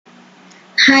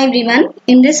Hi everyone,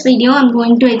 in this video I'm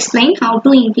going to explain how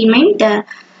to implement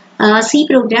C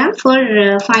program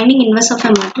for finding inverse of a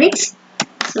matrix.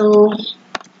 So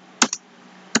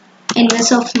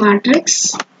inverse of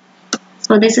matrix,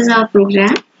 so this is our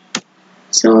program.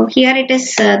 So here it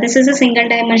is, this is a single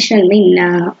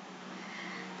dimensional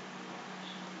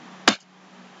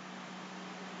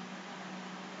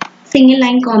single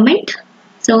line comment.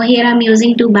 So here I'm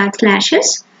using two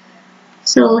backslashes.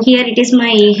 So here it is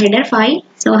my header file.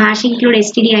 So hash include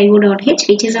stdio.h,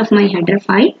 which is of my header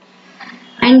file.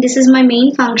 And this is my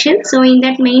main function. So in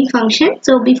that main function,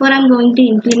 so before I'm going to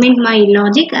implement my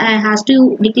logic, I have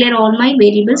to declare all my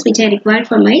variables which I require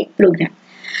for my program.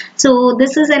 So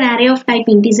this is an array of type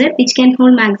integer which can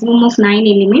hold maximum of 9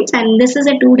 elements, and this is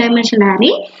a two-dimensional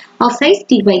array of size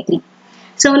 3 by 3.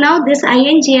 So now this I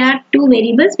and j are two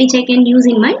variables which I can use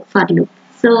in my for loop.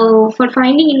 So for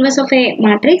finding inverse of a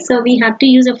matrix, so we have to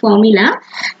use a formula,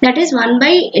 that is 1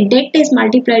 by det is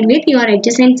multiplied with your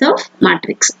adjacents of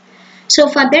matrix. So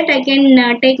for that I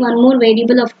can take one more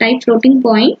variable of type floating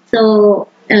point, so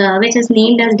which is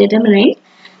named as determinant.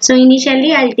 So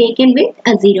initially I'll take in with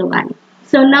a 0 1.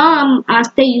 So now I'm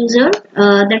asked the user,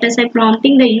 that is I'm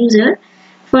prompting the user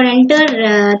for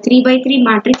enter 3 by 3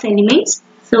 matrix elements.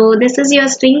 So this is your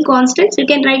string constants. You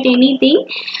can write anything.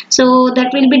 So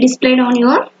that will be displayed on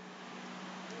your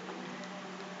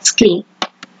screen.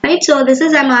 Right. So this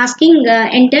is I'm asking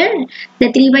enter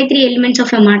the 3 by 3 elements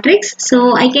of a matrix.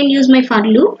 So I can use my for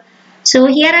loop. So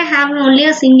here I have only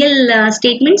a single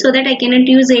statement, so that I cannot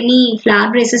use any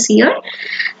flower braces here.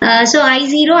 So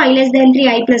I0, I less than 3,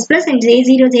 I plus plus, and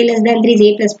J0, J less than 3,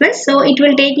 J plus plus. So it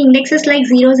will take indexes like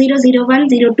 0, 0, 0, 1,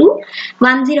 0, 2,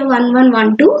 1, 0, 1, 1,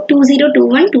 1, 2, 2, 0, 2,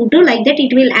 1, 2, 2, like that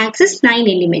it will access 9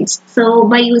 elements. So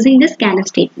by using this scanf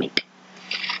statement.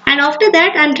 And after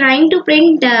that I'm trying to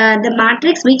print the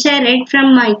matrix which I read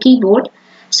from my keyboard.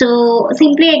 So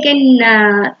simply I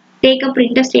can take a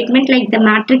printf statement like the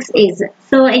matrix is.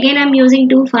 So again I'm using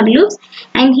two for loops,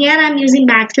 and here I'm using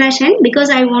backslash n because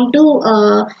I want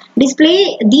to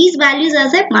display these values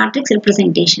as a matrix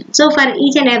representation. So for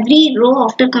each and every row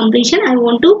after completion I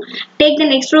want to take the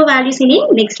next row values in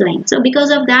a next line. So because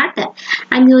of that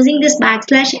I'm using this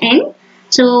backslash n.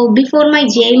 So before my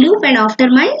j loop and after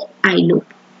my I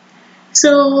loop.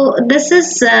 So this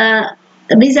is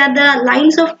these are the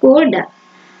lines of code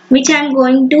which I am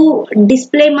going to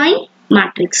display my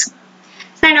matrix.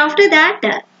 And after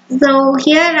that, so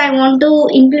here I want to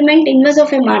implement inverse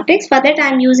of a matrix. For that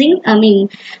I am using,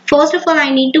 first of all I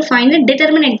need to find the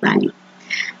determinant value.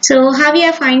 So how we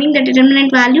are finding the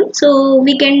determinant value? So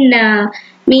we can,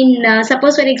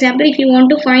 suppose for example, if you want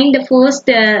to find the first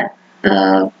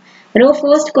row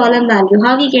first column value,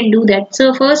 how we can do that?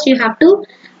 So first you have to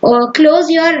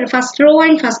close your first row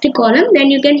and first column,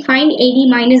 then you can find AD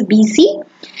minus BC,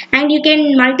 and you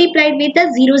can multiply it with the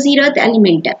 0th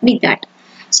element with that.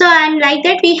 So and like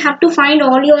that we have to find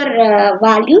all your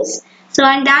values. So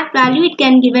and that value it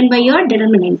can given by your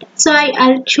determinant. So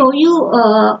I'll show you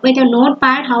with a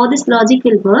notepad how this logic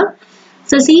will work.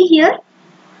 So see here,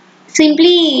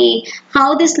 simply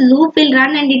how this loop will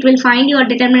run and it will find your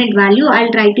determinant value.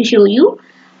 I'll try to show you.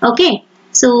 Okay.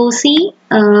 So see,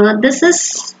 this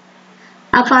is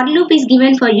a for loop is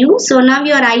given for you. So now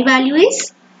your I value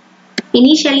is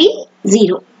initially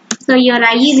 0. So your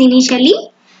I is initially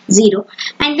 0.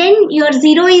 And then your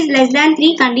 0 is less than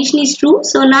 3, condition is true.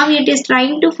 So now it is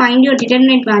trying to find your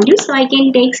determinant value. So I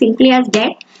can take simply as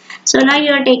det. So now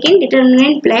you are taking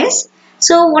determinant plus.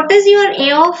 So what is your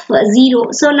A of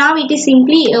 0? So now it is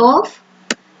simply A of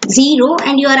 0,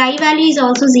 and your I value is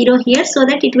also 0 here, so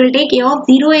that it will take A of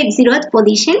 0 at 0th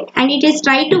position, and it is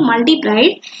try to multiply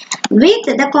it with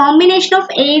the combination of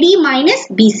AD minus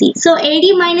BC. So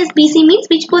AD minus BC means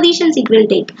which positions it will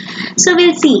take. So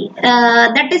we'll see.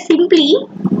 That is simply,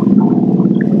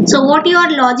 so what your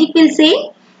logic will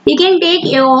say, you can take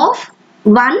A of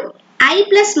 1, I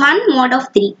plus 1 mod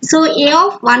of 3. So A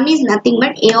of 1 is nothing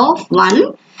but A of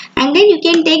 1. And then you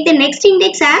can take the next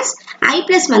index as I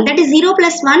plus 1, that is 0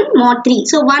 plus 1 mod 3.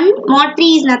 So 1 mod 3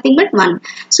 is nothing but 1.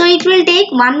 So it will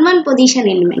take 1 1 position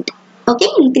element. Okay,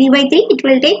 in 3 by 3 it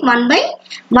will take 1 by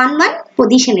 1 1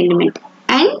 position element.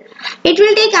 And it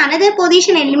will take another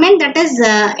position element, that is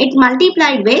it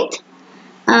multiplied with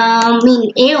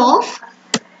A of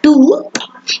 2.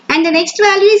 And the next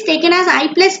value is taken as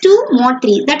I plus 2 mod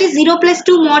 3. That is 0 plus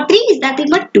 2 mod 3 is nothing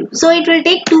but 2. So it will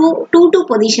take 2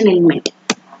 position element.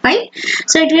 Right?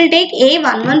 So it will take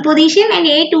A11 position and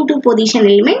A22 position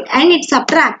element, and it's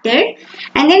subtracted,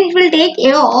 and then it will take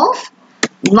A of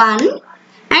 1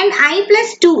 and I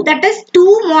plus 2, that is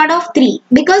 2 mod of 3,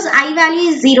 because I value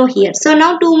is 0 here. So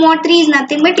now 2 mod 3 is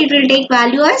nothing but it will take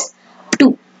value as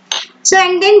 2. So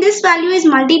and then this value is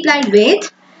multiplied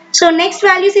with, so next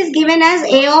values is given as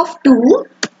a of 2,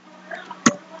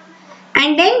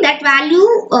 and then that value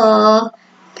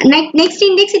next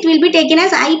index it will be taken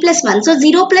as I plus 1. So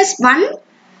 0 plus 1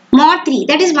 mod 3,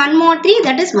 that is 1 mod 3,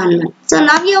 that is 1 1. So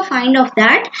now you find of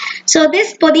that. So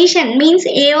this position means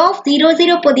a of 0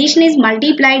 0 position is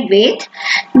multiplied with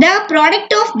the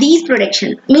product of these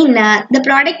production, the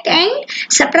product and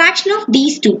subtraction of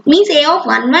these two, means a of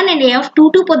 1 1 and a of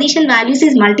 2 2 position values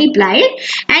is multiplied,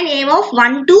 and a of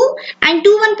 1 2 and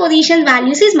 2 1 position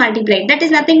values is multiplied. That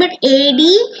is nothing but AD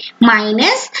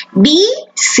minus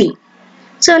BC.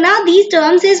 So now these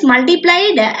terms is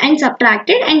multiplied and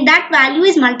subtracted, and that value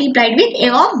is multiplied with a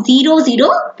of 0 0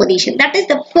 position. That is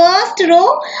the first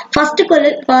row, first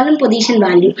column position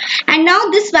value. And now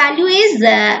this value is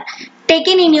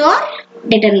taken in your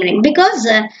determinant, because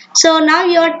so now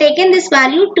you are taken this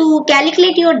value to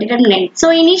calculate your determinant. So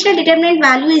initial determinant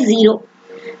value is 0.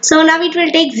 So now it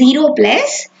will take 0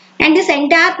 plus, and this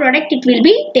entire product it will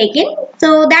be taken.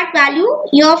 So that value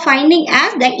you are finding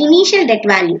as the initial det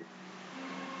value.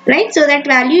 Right, so that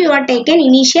value you are taken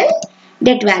initial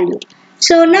det value.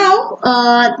 So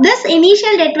now this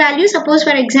initial det value, suppose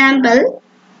for example,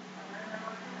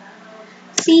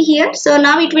 see here, so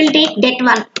now it will take det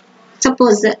 1,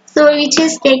 suppose, so which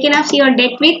is taken as your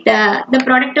det with the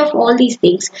product of all these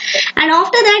things, and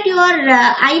after that your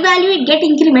I value it get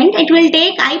increment, it will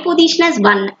take I position as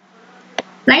 1,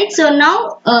 right? So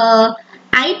now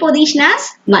I position as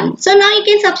 1. So now you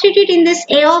can substitute in this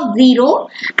a of 0,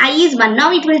 I is 1.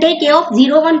 Now it will take a of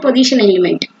 0 1 position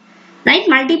element, right?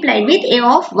 Multiplied with a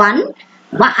of 1.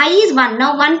 I is 1.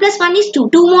 Now 1 plus 1 is 2.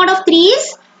 2 mod of 3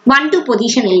 is 1 2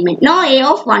 position element. Now a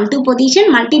of 1 2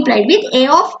 position multiplied with a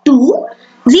of 2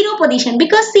 0 position,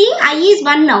 because see I is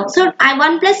 1 now. So I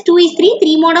 1 plus 2 is 3.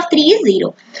 3 mod of 3 is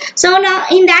 0. So now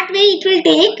in that way it will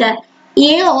take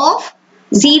a of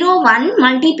 0 1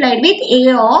 multiplied with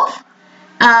a of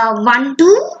 1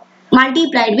 2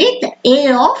 multiplied with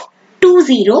a of 2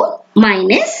 0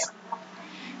 minus,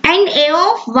 and a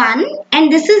of 1,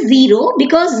 and this is 0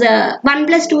 because 1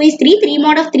 plus 2 is 3, 3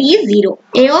 mod of 3 is 0,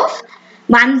 a of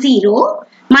 1 0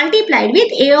 multiplied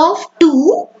with a of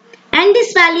 2, and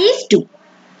this value is 2.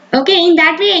 Okay, in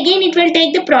that way again it will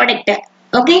take the product.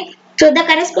 Okay, so the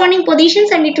corresponding positions,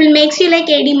 and it will makes you like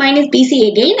AD minus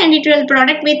BC again, and it will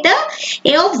product with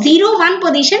the a of 0 1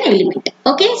 position element.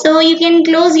 Okay, so you can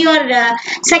close your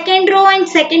second row and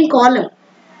second column.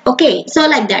 Okay, so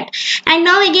like that, and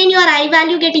now again your I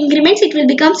value get increments, it will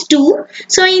becomes 2.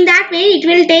 So in that way it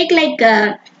will take like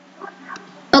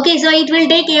okay, so it will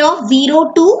take a of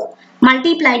 0 2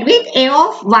 multiplied with a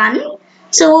of 1.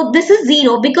 So this is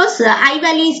 0 because I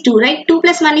value is 2, right? 2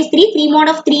 plus 1 is 3, 3 mod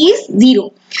of 3 is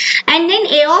 0, and then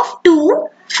a of 2,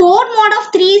 4 mod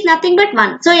of 3 is nothing but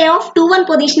 1. So a of 2 1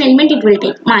 position element it will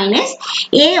take, minus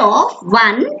a of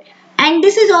 1, and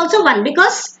this is also 1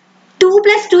 because 2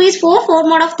 plus 2 is 4, 4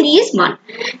 mod of 3 is 1,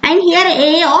 and here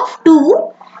a of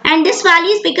 2, and this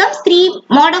value becomes 3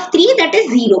 mod of 3, that is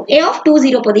 0, a of 2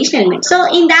 0 position element. So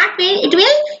in that way it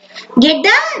will get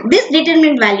this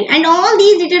determinant value, and all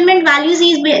these determinant values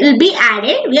will be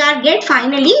added. We are get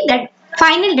finally that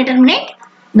final determinant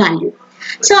value.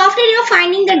 So after you are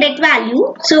finding the det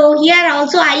value, so here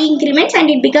also I increments and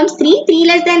it becomes 3. 3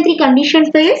 less than 3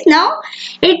 condition fails. Now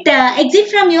it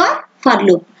exits from your for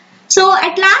loop. So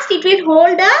at last it will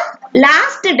hold the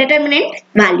last determinant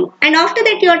value, and after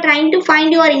that you are trying to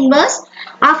find your inverse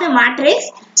of a matrix.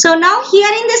 So now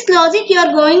here in this logic you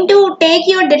are going to take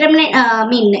your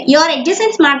determinant your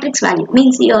adjacent matrix value,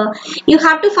 means you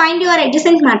have to find your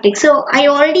adjacent matrix. So I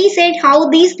already said how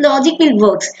this logic will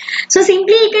works. So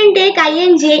simply you can take I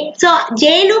and j. So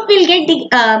j loop will get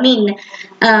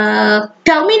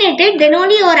terminated, then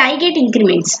only your I get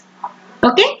increments.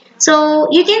 Okay, so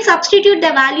you can substitute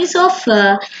the values of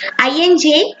I and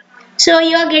j. So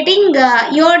you are getting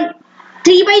your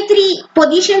 3 by 3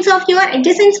 positions of your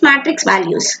adjacent matrix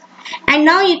values, and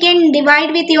now you can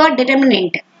divide with your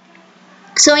determinant.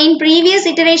 So in previous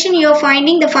iteration you are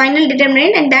finding the final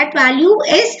determinant, and that value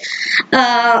is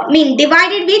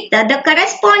divided with the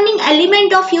corresponding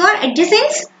element of your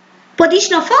adjacent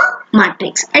position of a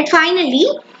matrix, and finally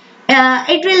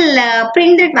it will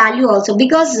print that value also,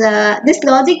 because this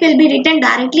logic will be written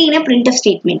directly in a printf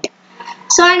statement.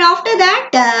 So and after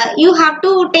that you have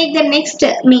to take the next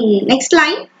next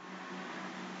line.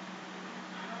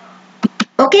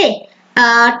 Okay,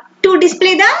 to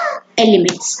display the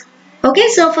elements. Okay,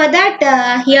 so for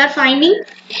that here finding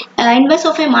inverse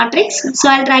of a matrix. So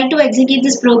I'll try to execute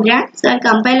this program. So I'll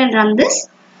compile and run this.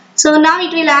 So now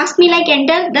it will ask me like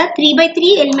enter the 3 by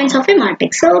 3 elements of a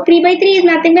matrix. So 3 by 3 is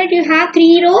nothing but you have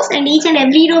 3 rows and each and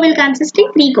every row will consist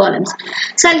in 3 columns.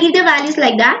 So I'll give the values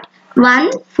like that.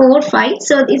 1, 4, 5.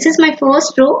 So this is my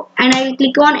first row and I will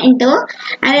click on enter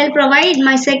and I'll provide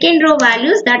my second row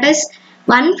values, that is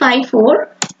 1, 5,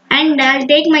 4, and I'll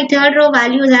take my third row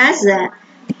values as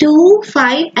 2,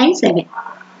 5 and 7.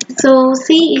 So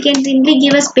see, you can simply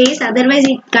give a space, otherwise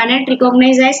it cannot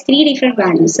recognize as 3 different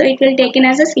values. So it will taken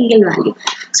as a single value.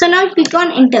 So now click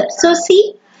on enter. So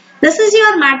see, this is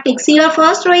your matrix. Your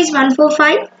first row is 1, 4,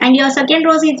 5 and your second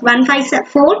row is 1, 5,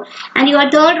 4 and your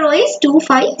third row is 2,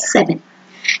 5, 7.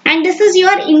 And this is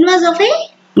your inverse of a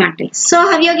matrix. So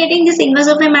how you are getting this inverse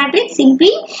of a matrix?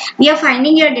 Simply we are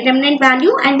finding your determinant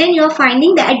value and then you are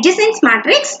finding the adjacent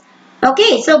matrix.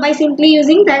 Okay, so by simply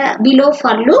using the below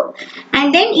for loop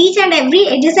and then each and every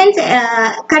adjacent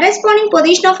corresponding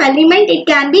position of element, it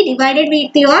can be divided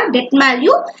with your det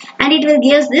value and it will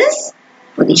give this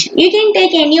position. You can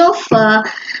take any of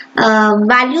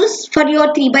values for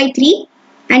your 3 by 3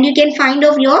 and you can find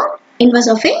of your inverse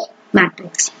of a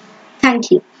matrix.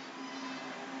 Thank you.